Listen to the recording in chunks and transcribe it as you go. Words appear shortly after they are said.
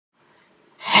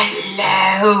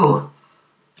Hello!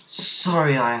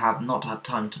 Sorry I have not had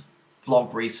time to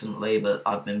vlog recently, but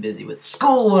I've been busy with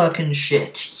schoolwork and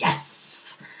shit.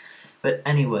 Yes! But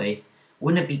anyway,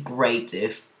 wouldn't it be great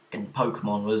if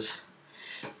Pokemon was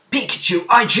Pikachu,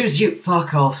 I choose you!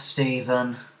 Fuck off,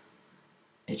 Stephen.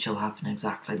 It shall happen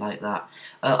exactly like that.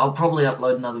 I'll probably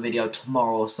upload another video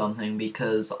tomorrow or something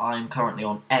because I'm currently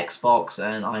on Xbox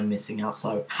and I'm missing out,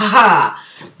 so haha!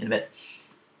 In a bit.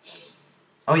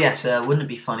 Oh yes, wouldn't it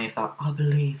be funny if that I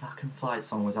Believe I Can Fly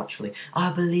song was actually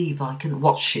I believe I can...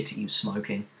 What shit are you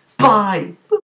smoking? Bye!